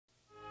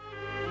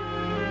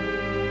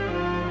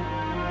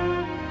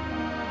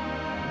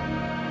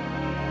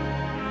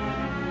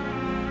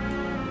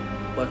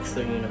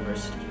Wexler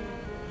University,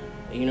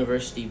 a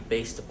university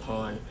based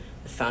upon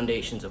the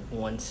foundations of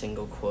one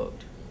single quote.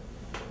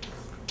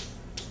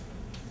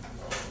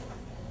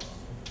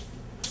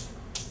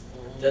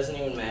 Doesn't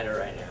even matter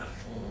right now.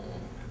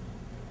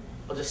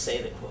 I'll just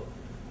say the quote.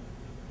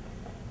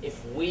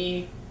 If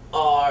we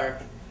are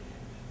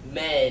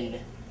men,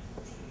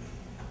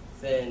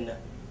 then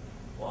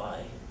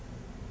why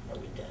are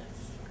we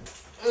deaf?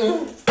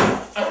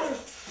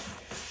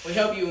 We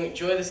hope you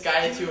enjoy this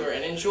guided tour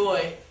and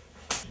enjoy.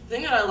 The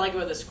thing that I like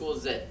about this school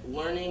is that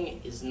learning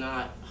is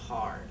not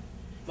hard.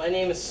 My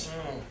name is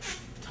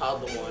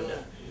Todd Lawanda.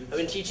 I've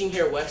been teaching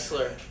here at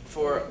Wexler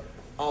for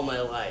all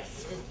my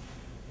life.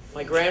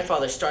 My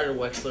grandfather started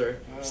Wexler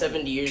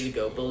 70 years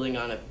ago, building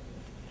on a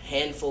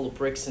handful of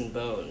bricks and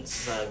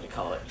bones, as I like to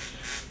call it.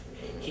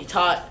 He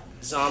taught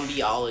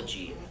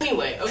zombieology.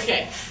 Anyway,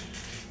 okay.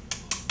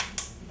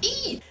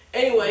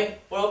 Anyway,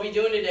 what I'll be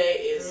doing today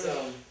is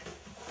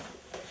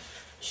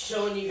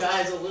showing you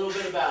guys a little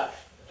bit about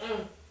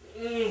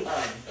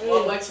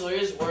what Wexler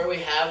is, where we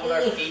have, what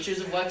our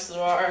features of Wexler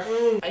are.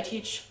 I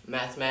teach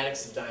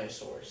mathematics of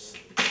dinosaurs.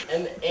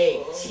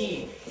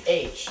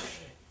 M-A-T-H,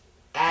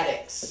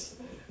 addicts,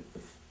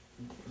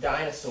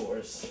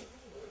 dinosaurs,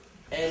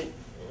 and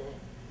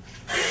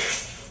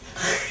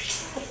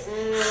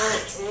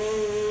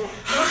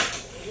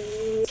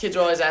kids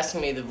are always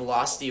asking me the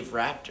velocity of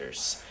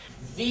raptors.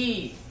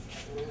 V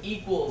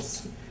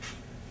equals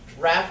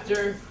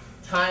raptor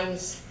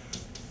times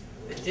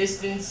the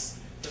distance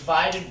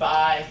divided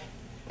by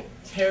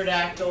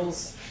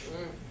pterodactyls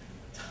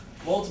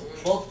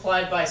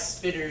multiplied by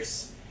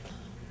spitters.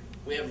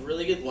 We have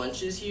really good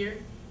lunches here.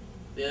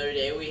 The other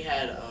day we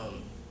had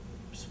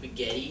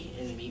spaghetti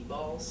and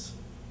meatballs.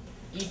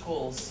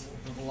 Equals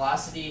the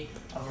velocity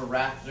of a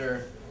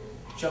raptor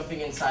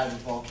jumping inside of a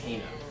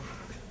volcano.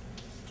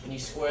 And you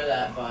square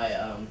that by,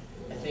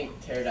 I think,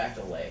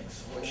 pterodactyl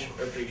legs, which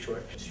are pretty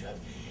short.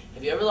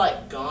 Have you ever,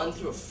 gone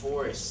through a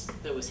forest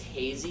that was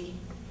hazy,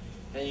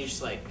 and you're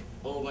just like,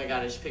 oh my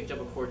god, I just picked up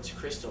a quartz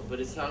crystal, but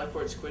it's not a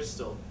quartz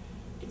crystal.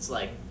 It's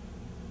like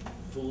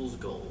fool's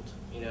gold,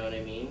 you know what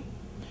I mean?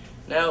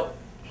 Now,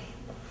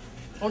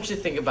 I want you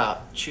to think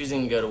about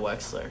choosing to go to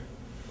Wexler.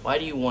 Why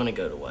do you want to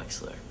go to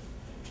Wexler?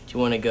 Do you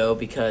want to go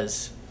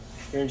because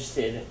you're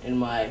interested in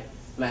my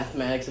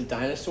mathematics of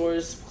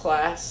dinosaurs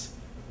class,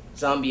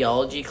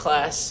 zombieology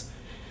class,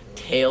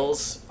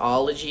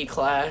 talesology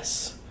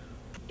class?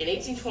 In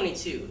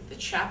 1822, the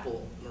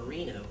Chapel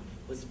Marino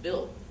was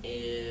built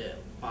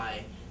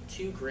by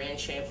two grand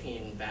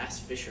champion bass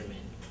fishermen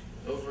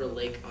over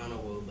Lake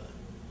Onawoba.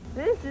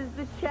 This is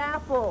the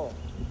chapel.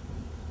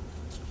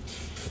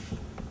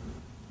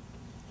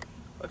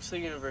 Wexler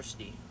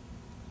University.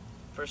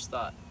 First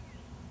thought.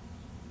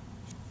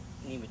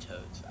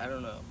 Nematodes. I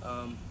don't know.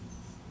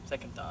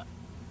 Second thought.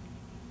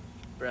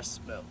 Breast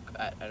milk.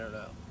 I don't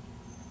know.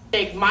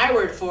 Take my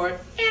word for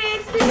it.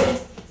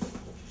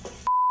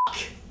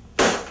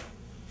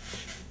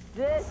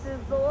 This is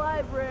the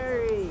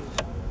library.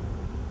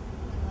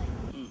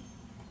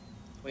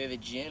 We have a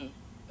gym,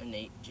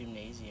 a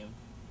gymnasium,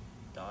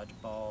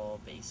 dodgeball,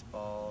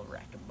 baseball,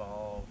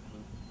 racquetball,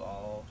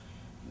 football,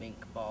 mink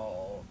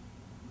ball,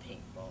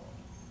 paintball.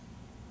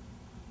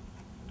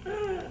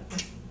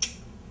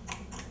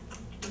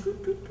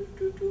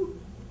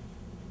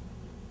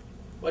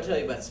 What tell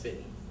you about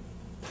spitting?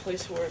 A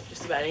place where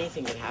just about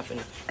anything can happen,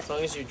 as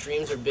long as your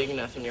dreams are big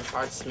enough and your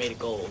heart's made of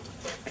gold.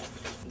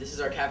 This is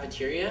our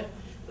cafeteria.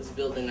 It was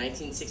built in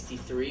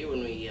 1963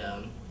 when we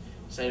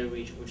decided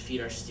we would feed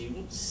our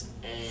students,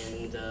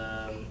 and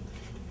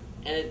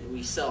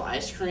we sell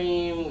ice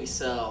cream, we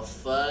sell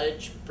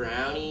fudge,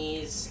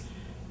 brownies,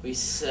 we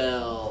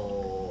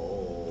sell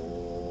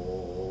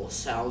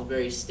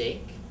Salisbury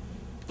steak.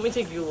 Let me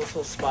take you to a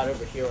little spot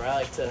over here where I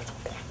like to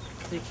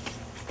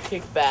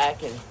kick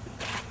back and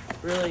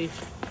really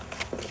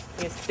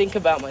think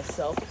about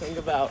myself, think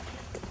about,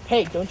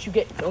 hey, don't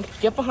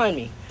get behind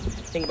me.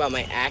 Think about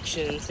my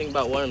actions, think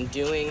about what I'm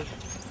doing.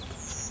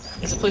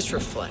 It's a place to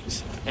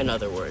reflect, in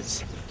other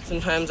words.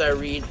 Sometimes I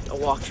read A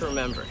Walk to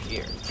Remember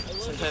here.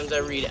 Sometimes I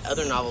read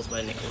other novels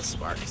by Nicholas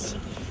Sparks.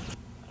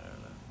 I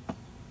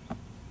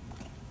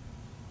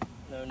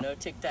don't know. No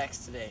Tic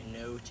Tacs today.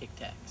 No Tic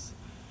Tacs.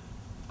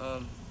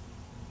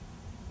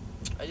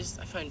 I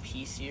find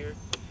peace here.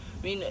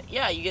 I mean,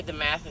 yeah, you get the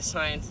math, the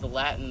science, the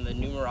Latin, the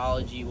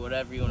numerology,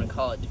 whatever you want to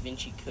call it, Da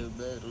Vinci Code,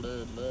 blah,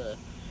 blah, blah.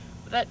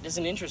 But that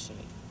doesn't interest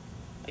me.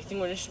 I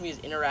think what interests me is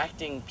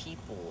interacting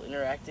people,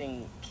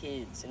 interacting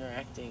kids,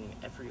 interacting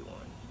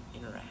everyone,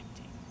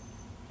 interacting,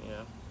 you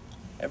know?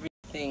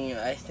 Everything,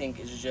 I think,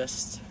 is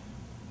just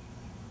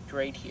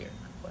great here.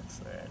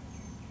 Wexler.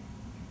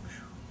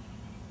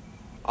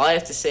 All I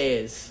have to say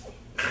is,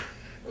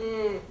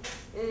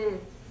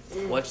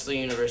 Wexler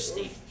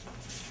University,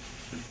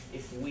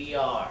 if we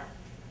are